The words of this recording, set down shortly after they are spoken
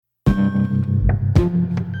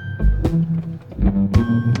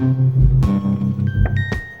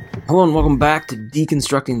Hello and welcome back to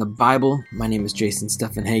Deconstructing the Bible. My name is Jason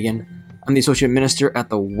Steffenhagen. I'm the Associate Minister at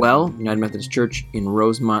the Well, United Methodist Church in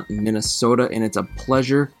Rosemont, Minnesota, and it's a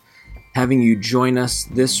pleasure having you join us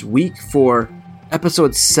this week for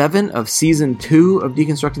episode 7 of season 2 of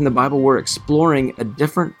Deconstructing the Bible. We're exploring a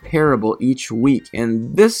different parable each week,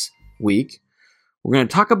 and this week we're going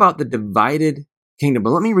to talk about the divided kingdom.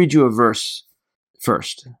 But let me read you a verse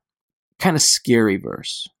first, kind of scary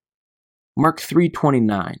verse. Mark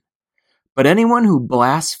 3:29. But anyone who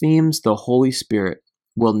blasphemes the Holy Spirit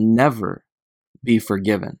will never be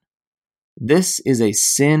forgiven. This is a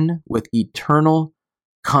sin with eternal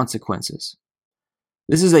consequences.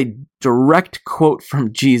 This is a direct quote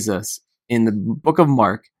from Jesus in the book of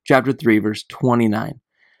Mark, chapter 3, verse 29.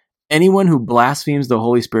 Anyone who blasphemes the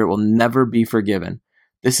Holy Spirit will never be forgiven.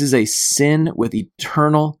 This is a sin with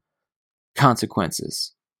eternal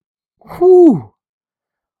consequences. Whew.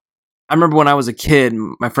 I remember when I was a kid,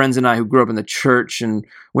 my friends and I who grew up in the church and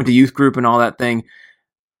went to youth group and all that thing,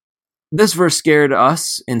 this verse scared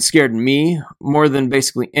us and scared me more than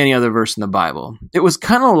basically any other verse in the Bible. It was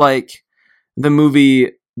kind of like the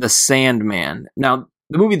movie The Sandman. Now,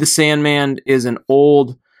 the movie The Sandman is an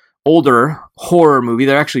older horror movie.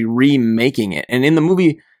 They're actually remaking it. And in the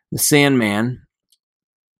movie The Sandman,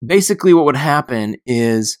 basically what would happen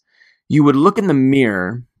is you would look in the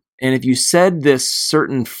mirror, and if you said this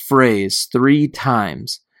certain phrase 3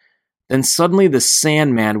 times, then suddenly the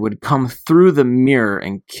Sandman would come through the mirror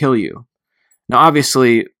and kill you. Now,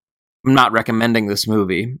 obviously, I'm not recommending this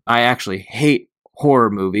movie. I actually hate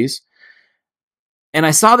horror movies. And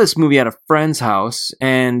I saw this movie at a friend's house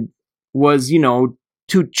and was,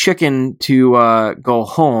 too chicken to go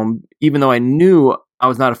home, even though I knew I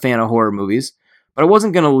was not a fan of horror movies. But I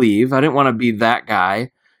wasn't going to leave. I didn't want to be that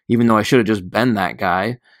guy, even though I should have just been that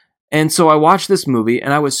guy. And so I watched this movie,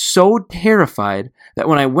 and I was so terrified that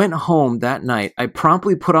when I went home that night, I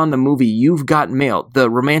promptly put on the movie You've Got Mail, the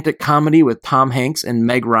romantic comedy with Tom Hanks and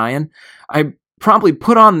Meg Ryan. I promptly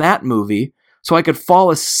put on that movie so I could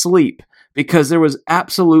fall asleep because there was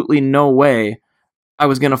absolutely no way I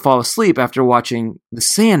was going to fall asleep after watching The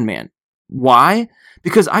Sandman. Why?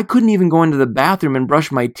 Because I couldn't even go into the bathroom and brush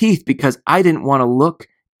my teeth because I didn't want to look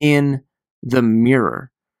in the mirror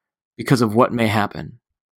because of what may happen.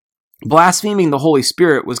 Blaspheming the Holy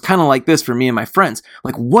Spirit was kind of like this for me and my friends.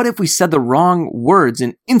 Like, what if we said the wrong words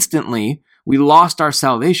and instantly we lost our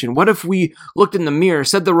salvation? What if we looked in the mirror,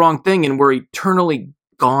 said the wrong thing, and we're eternally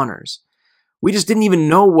goners? We just didn't even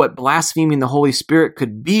know what blaspheming the Holy Spirit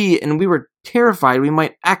could be, and we were terrified we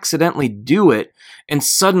might accidentally do it, and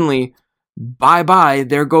suddenly, bye-bye,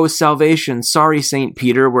 there goes salvation. Sorry, St.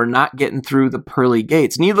 Peter, we're not getting through the pearly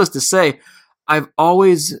gates. Needless to say, I've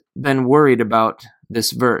always been worried about this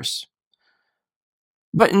verse.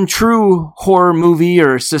 But in true horror movie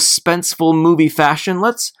or suspenseful movie fashion,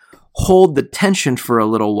 let's hold the tension for a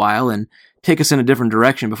little while and take us in a different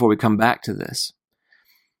direction before we come back to this.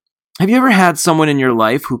 Have you ever had someone in your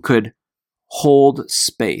life who could hold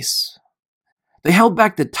space? They held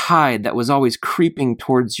back the tide that was always creeping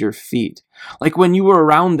towards your feet. Like when you were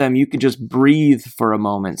around them, you could just breathe for a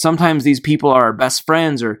moment. Sometimes these people are our best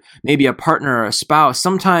friends or maybe a partner or a spouse.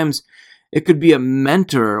 Sometimes it could be a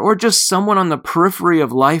mentor or just someone on the periphery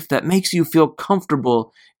of life that makes you feel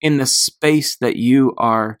comfortable in the space that you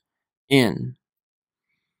are in.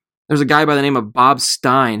 There's a guy by the name of Bob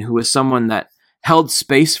Stein who was someone that held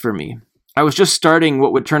space for me. I was just starting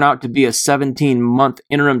what would turn out to be a 17-month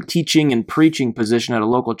interim teaching and preaching position at a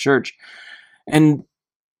local church, and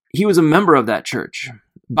he was a member of that church.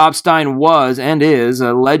 Bob Stein was and is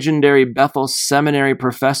a legendary Bethel Seminary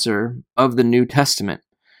professor of the New Testament.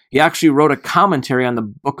 He actually wrote a commentary on the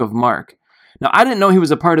book of Mark. Now, I didn't know he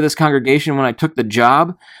was a part of this congregation when I took the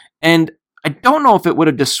job, and I don't know if it would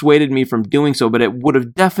have dissuaded me from doing so, but it would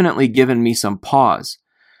have definitely given me some pause.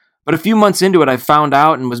 But a few months into it, I found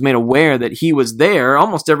out and was made aware that he was there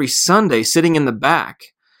almost every Sunday, sitting in the back.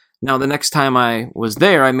 Now, the next time I was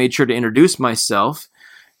there, I made sure to introduce myself,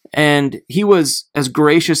 and he was as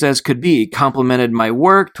gracious as could be, complimented my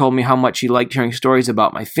work, told me how much he liked hearing stories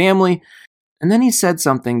about my family, and then he said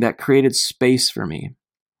something that created space for me.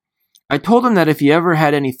 I told him that if he ever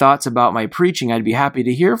had any thoughts about my preaching, I'd be happy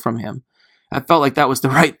to hear from him. I felt like that was the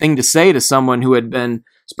right thing to say to someone who had been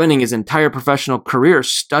spending his entire professional career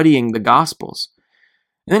studying the Gospels.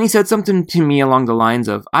 And then he said something to me along the lines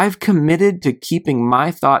of, I've committed to keeping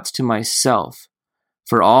my thoughts to myself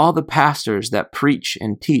for all the pastors that preach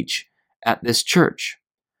and teach at this church.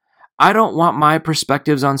 I don't want my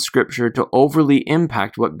perspectives on Scripture to overly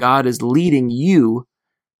impact what God is leading you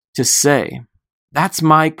to say. That's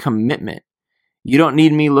my commitment. You don't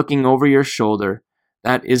need me looking over your shoulder.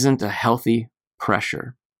 that isn't a healthy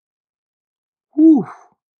pressure. Whew.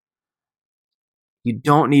 You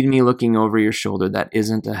don't need me looking over your shoulder. That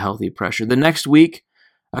isn't a healthy pressure. The next week,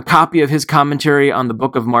 a copy of his commentary on the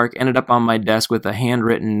book of Mark ended up on my desk with a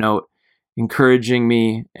handwritten note encouraging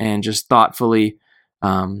me and just thoughtfully,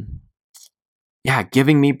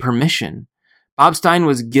 giving me permission. Bob Stein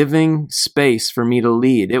was giving space for me to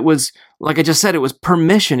lead. It was, like I just said, it was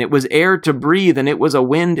permission. It was air to breathe, and it was a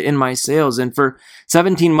wind in my sails. And for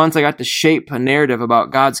 17 months, I got to shape a narrative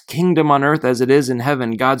about God's kingdom on earth as it is in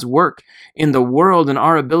heaven, God's work in the world, and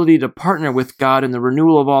our ability to partner with God in the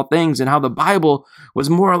renewal of all things, and how the Bible was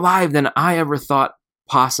more alive than I ever thought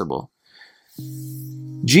possible.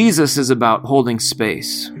 Jesus is about holding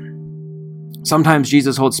space. Sometimes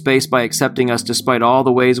Jesus holds space by accepting us despite all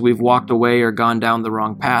the ways we've walked away or gone down the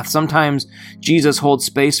wrong path. Sometimes Jesus holds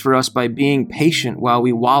space for us by being patient while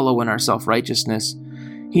we wallow in our self-righteousness.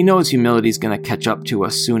 He knows humility is going to catch up to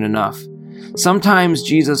us soon enough. Sometimes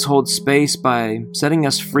Jesus holds space by setting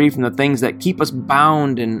us free from the things that keep us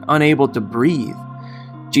bound and unable to breathe.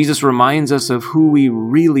 Jesus reminds us of who we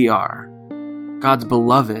really are, God's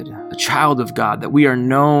beloved, a child of God, that we are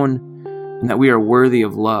known and that we are worthy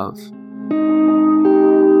of love.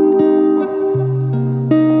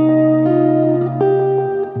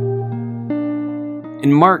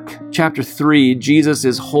 In Mark chapter 3, Jesus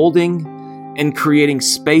is holding and creating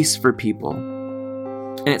space for people.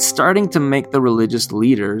 And it's starting to make the religious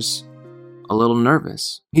leaders a little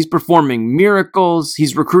nervous. He's performing miracles,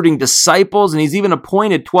 he's recruiting disciples, and he's even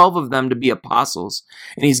appointed 12 of them to be apostles.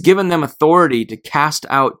 And he's given them authority to cast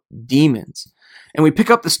out demons. And we pick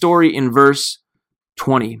up the story in verse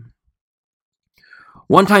 20.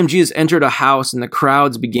 One time Jesus entered a house and the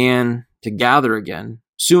crowds began to gather again.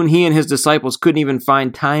 Soon he and his disciples couldn't even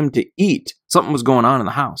find time to eat. Something was going on in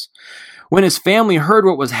the house. When his family heard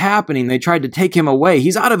what was happening, they tried to take him away.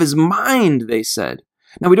 He's out of his mind, they said.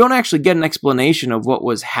 Now, we don't actually get an explanation of what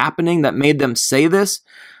was happening that made them say this,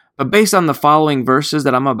 but based on the following verses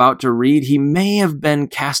that I'm about to read, he may have been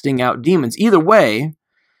casting out demons. Either way,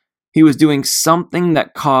 he was doing something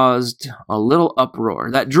that caused a little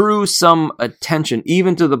uproar, that drew some attention,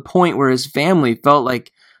 even to the point where his family felt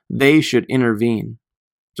like they should intervene.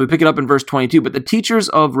 So we pick it up in verse 22. But the teachers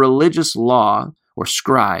of religious law, or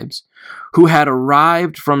scribes, who had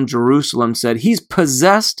arrived from Jerusalem said, "He's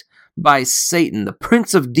possessed by Satan, the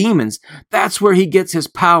prince of demons. That's where he gets his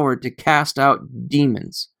power to cast out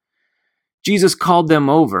demons." Jesus called them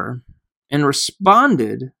over and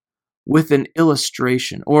responded with an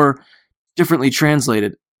illustration, or differently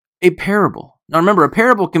translated, a parable. Now remember, a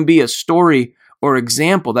parable can be a story or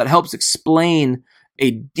example that helps explain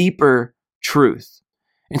a deeper truth.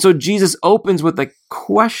 And so Jesus opens with a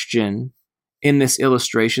question in this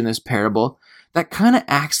illustration, this parable, that kind of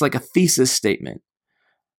acts like a thesis statement.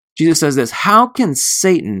 Jesus says this: how can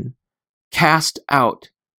Satan cast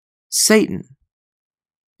out Satan?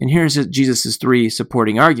 And here's Jesus' three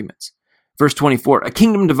supporting arguments. Verse 24, a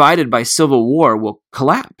kingdom divided by civil war will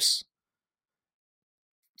collapse.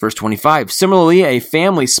 Verse 25, similarly, a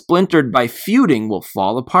family splintered by feuding will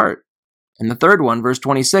fall apart. And the third one, verse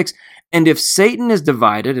 26, and if Satan is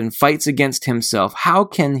divided and fights against himself, how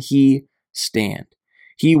can he stand?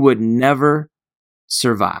 He would never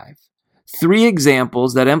survive. Three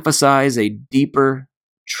examples that emphasize a deeper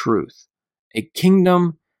truth. A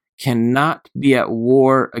kingdom cannot be at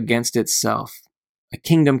war against itself. A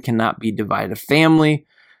kingdom cannot be divided. A family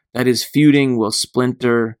that is feuding will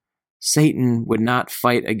splinter. Satan would not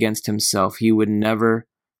fight against himself. He would never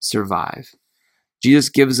survive. Jesus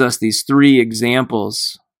gives us these three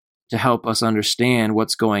examples to help us understand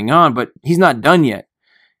what's going on, but he's not done yet.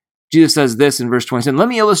 Jesus says this in verse 27, let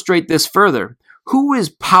me illustrate this further. Who is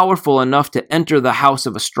powerful enough to enter the house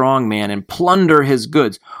of a strong man and plunder his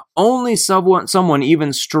goods? Only someone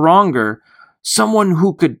even stronger, someone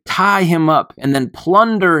who could tie him up and then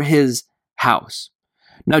plunder his house.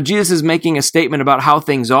 Now, Jesus is making a statement about how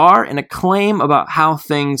things are and a claim about how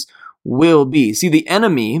things will be. See, the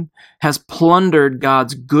enemy has plundered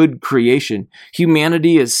God's good creation.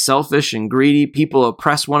 Humanity is selfish and greedy. People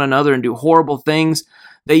oppress one another and do horrible things.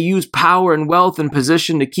 They use power and wealth and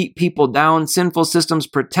position to keep people down. Sinful systems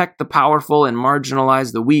protect the powerful and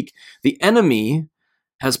marginalize the weak. The enemy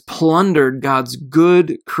has plundered God's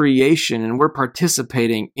good creation, and we're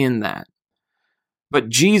participating in that. But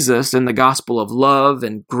Jesus and the gospel of love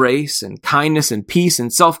and grace and kindness and peace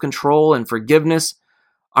and self-control and forgiveness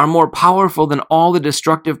are more powerful than all the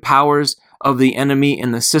destructive powers of the enemy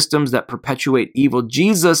and the systems that perpetuate evil.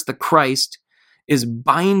 Jesus, the Christ, is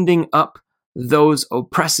binding up those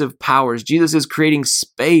oppressive powers. Jesus is creating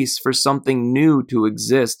space for something new to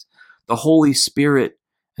exist. The Holy Spirit,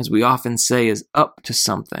 as we often say, is up to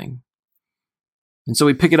something. And so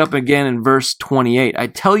we pick it up again in verse 28. I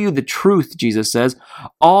tell you the truth, Jesus says,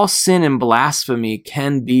 all sin and blasphemy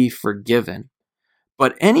can be forgiven.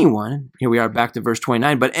 But anyone, here we are back to verse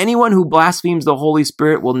 29, but anyone who blasphemes the Holy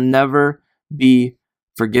Spirit will never be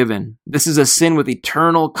forgiven. This is a sin with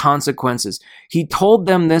eternal consequences. He told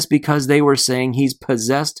them this because they were saying he's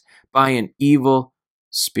possessed by an evil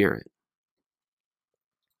spirit.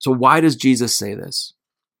 So why does Jesus say this?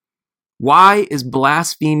 Why is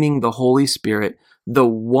blaspheming the Holy Spirit the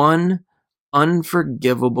one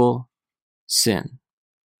unforgivable sin?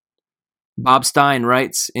 Bob Stein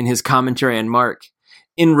writes in his commentary on Mark,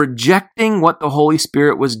 in rejecting what the Holy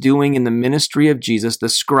Spirit was doing in the ministry of Jesus, the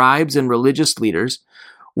scribes and religious leaders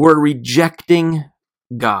were rejecting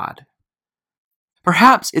God.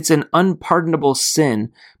 Perhaps it's an unpardonable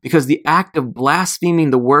sin because the act of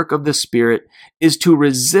blaspheming the work of the Spirit is to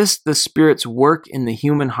resist the Spirit's work in the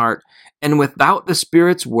human heart, and without the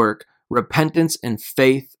Spirit's work, repentance and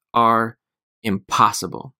faith are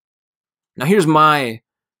impossible. Now here's my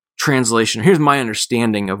translation. Here's my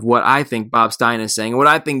understanding of what I think Bob Stein is saying, what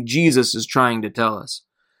I think Jesus is trying to tell us.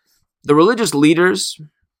 The religious leaders,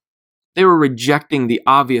 they were rejecting the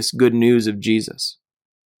obvious good news of Jesus.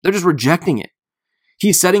 They're just rejecting it.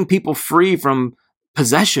 He's setting people free from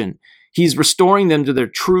possession. He's restoring them to their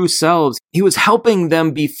true selves. He was helping them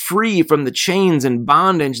be free from the chains and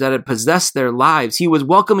bondage that had possessed their lives. He was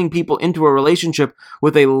welcoming people into a relationship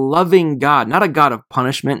with a loving God, not a God of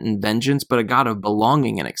punishment and vengeance, but a God of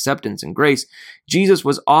belonging and acceptance and grace. Jesus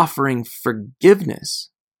was offering forgiveness.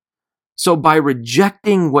 So by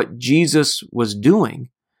rejecting what Jesus was doing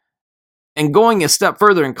and going a step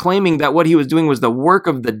further and claiming that what he was doing was the work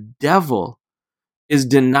of the devil, is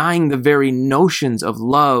denying the very notions of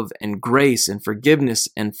love and grace and forgiveness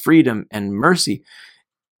and freedom and mercy.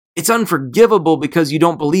 It's unforgivable because you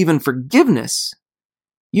don't believe in forgiveness.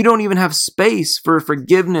 You don't even have space for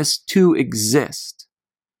forgiveness to exist.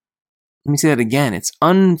 Let me say that again. It's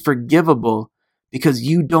unforgivable because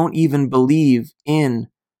you don't even believe in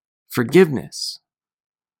forgiveness.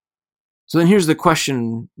 So then here's the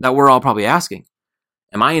question that we're all probably asking.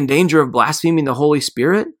 Am I in danger of blaspheming the Holy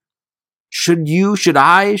Spirit? Should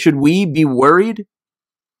we be worried?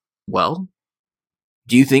 Well,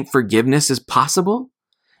 do you think forgiveness is possible?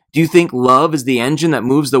 Do you think love is the engine that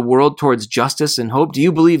moves the world towards justice and hope? Do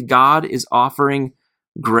you believe God is offering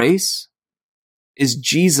grace? Is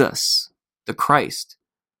Jesus, the Christ,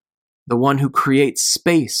 the one who creates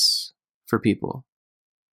space for people?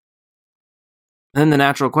 And then the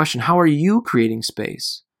natural question, how are you creating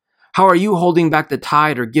space? How are you holding back the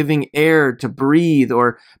tide or giving air to breathe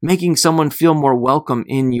or making someone feel more welcome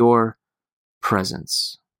in your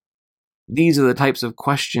presence? These are the types of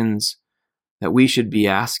questions that we should be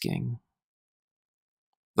asking.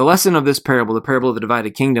 The lesson of this parable, the parable of the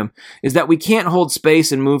divided kingdom, is that we can't hold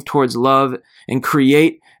space and move towards love and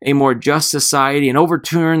create a more just society and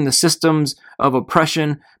overturn the systems of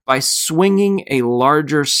oppression by swinging a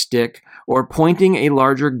larger stick or pointing a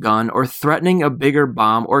larger gun or threatening a bigger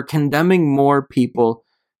bomb or condemning more people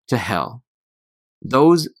to hell.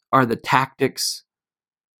 Those are the tactics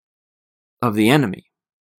of the enemy.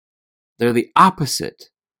 They're the opposite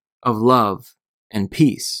of love and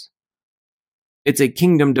peace. It's a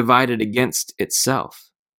kingdom divided against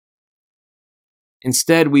itself.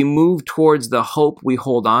 Instead, we move towards the hope we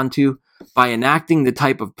hold on to by enacting the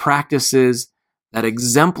type of practices that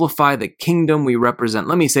exemplify the kingdom we represent.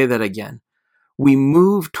 Let me say that again. We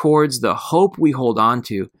move towards the hope we hold on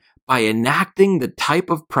to by enacting the type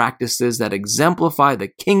of practices that exemplify the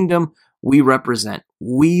kingdom we represent.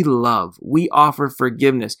 We love, we offer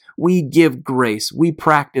forgiveness, we give grace, we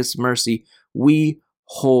practice mercy, we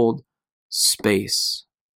hold space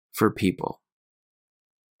for people.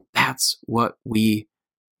 That's what we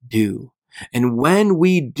do. And when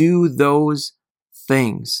we do those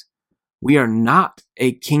things, we are not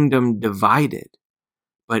a kingdom divided,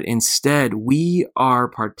 but instead we are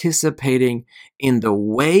participating in the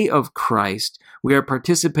way of Christ. We are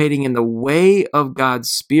participating in the way of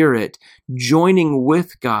God's Spirit, joining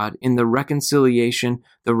with God in the reconciliation,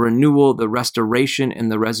 the renewal, the restoration,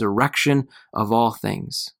 and the resurrection of all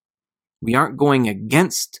things. We aren't going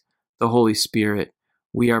against the Holy Spirit.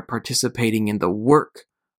 We are participating in the work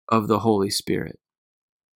of the Holy Spirit.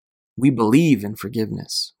 We believe in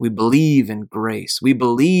forgiveness. We believe in grace. We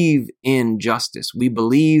believe in justice. We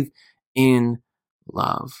believe in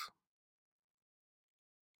love.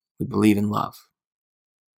 We believe in love.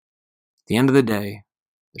 At the end of the day,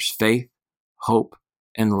 there's faith, hope,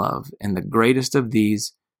 and love. And the greatest of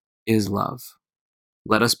these is love.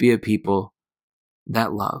 Let us be a people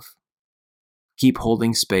that love. keep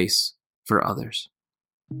holding space for others.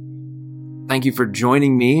 Thank you for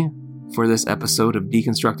joining me for this episode of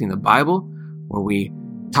Deconstructing the Bible, where we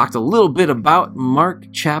talked a little bit about Mark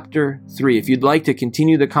chapter 3. If you'd like to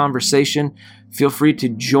continue the conversation, feel free to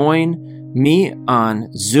join me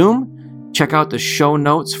on Zoom. Check out the show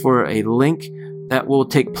notes for a link that will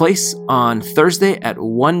take place on Thursday at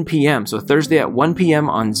 1 p.m. So Thursday at 1 p.m.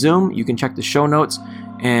 on Zoom, you can check the show notes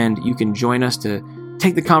and you can join us to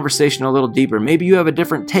take the conversation a little deeper. Maybe you have a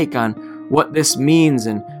different take on what this means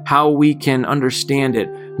and how we can understand it.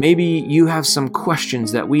 Maybe you have some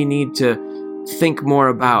questions that we need to think more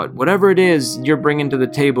about. Whatever it is you're bringing to the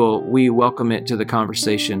table, we welcome it to the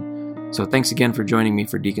conversation. So thanks again for joining me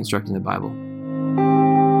for Deconstructing the Bible.